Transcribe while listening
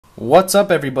What's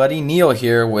up everybody, Neil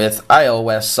here with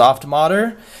iOS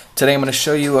softModder. Today I'm going to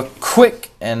show you a quick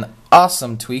and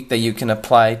awesome tweak that you can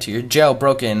apply to your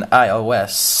jailbroken iOS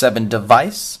 7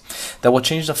 device that will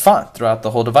change the font throughout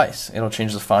the whole device. It'll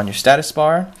change the font in your status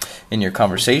bar, in your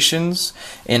conversations,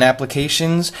 in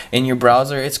applications, in your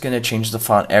browser. It's going to change the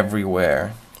font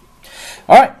everywhere.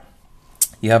 Alright,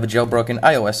 you have a jailbroken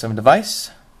iOS 7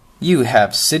 device. You have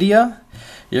Cydia.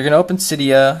 You're going to open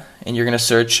Cydia and you're going to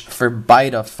search for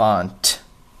BytaFont.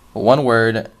 One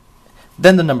word,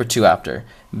 then the number 2 after.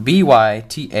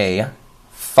 B-Y-T-A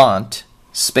font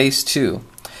space 2.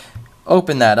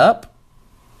 Open that up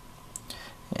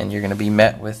and you're going to be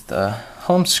met with the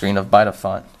home screen of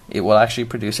BytaFont. It will actually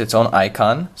produce its own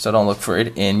icon, so don't look for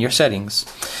it in your settings.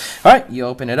 Alright, you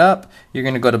open it up, you're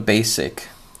going to go to Basic.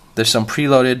 There's some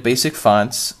preloaded basic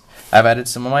fonts. I've added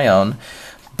some of my own,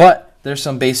 but there's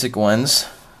some basic ones.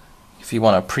 If you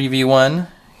want to preview one,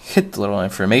 hit the little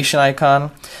information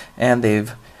icon, and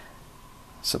they've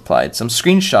supplied some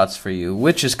screenshots for you,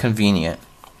 which is convenient.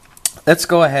 Let's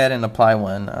go ahead and apply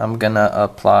one. I'm gonna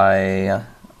apply,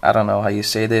 I don't know how you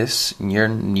say this,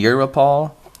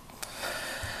 Neuropol.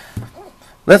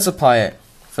 Let's apply it.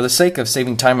 For the sake of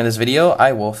saving time in this video,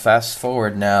 I will fast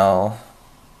forward now.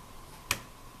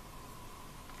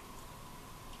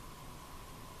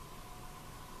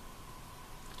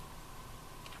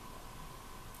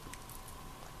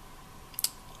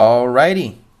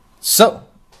 Alrighty, so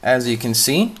as you can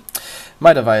see,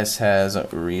 my device has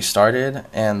restarted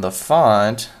and the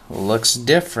font looks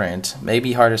different.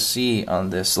 Maybe hard to see on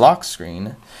this lock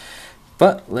screen,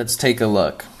 but let's take a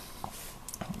look.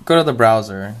 Go to the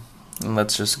browser and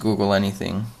let's just Google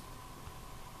anything.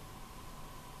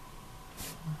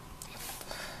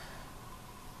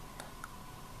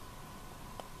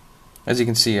 As you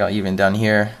can see, even down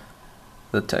here,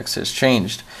 the text has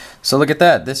changed. So look at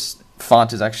that. This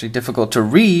font is actually difficult to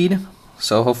read,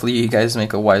 so hopefully you guys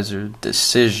make a wiser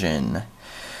decision.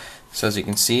 So as you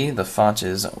can see, the font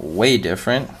is way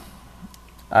different.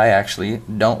 I actually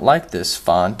don't like this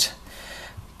font,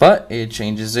 but it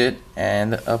changes it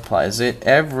and applies it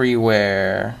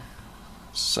everywhere.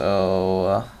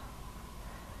 So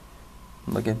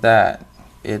look at that,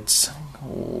 it's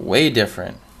way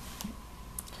different.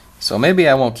 So maybe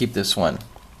I won't keep this one.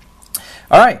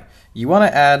 Alright, you want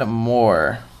to add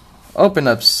more. Open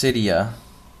up Cydia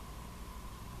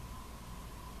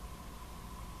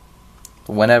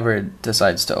whenever it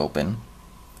decides to open.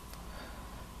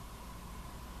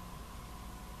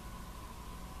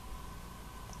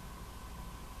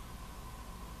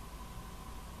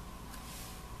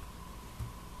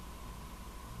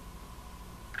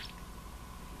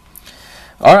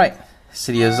 Alright,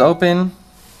 Cydia is open.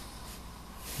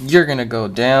 You're going to go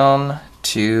down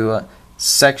to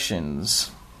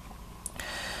Sections.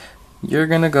 You're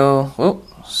gonna go, oh,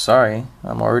 sorry,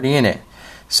 I'm already in it.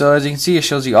 So as you can see, it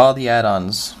shows you all the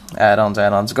add-ons.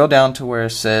 Go down to where it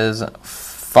says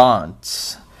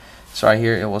fonts. So right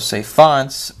here it will say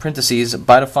fonts, parentheses,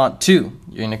 BytaFont 2.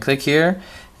 You're gonna click here,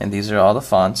 and these are all the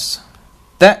fonts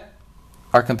that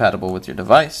are compatible with your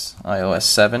device, iOS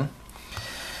 7.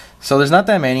 So there's not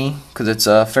that many, because it's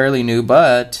fairly new,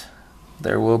 but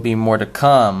there will be more to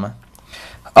come.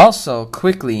 Also,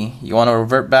 quickly, you want to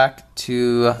revert back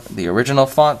to the original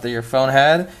font that your phone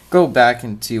had. Go back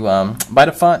into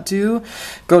BytaFont 2,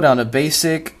 go down to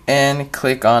Basic, and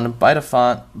click on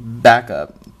BytaFont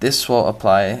Backup. This will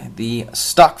apply the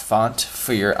stock font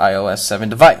for your iOS 7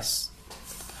 device.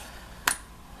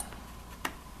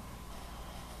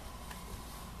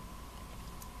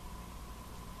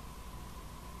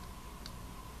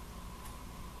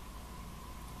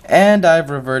 And I've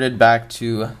reverted back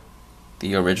to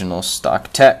the original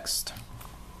stock text.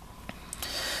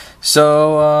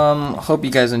 So hope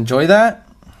you guys enjoy that.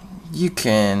 You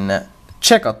can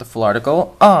check out the full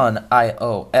article on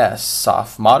iOS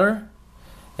softModder.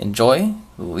 Enjoy,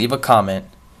 leave a comment,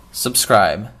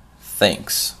 subscribe.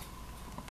 Thanks.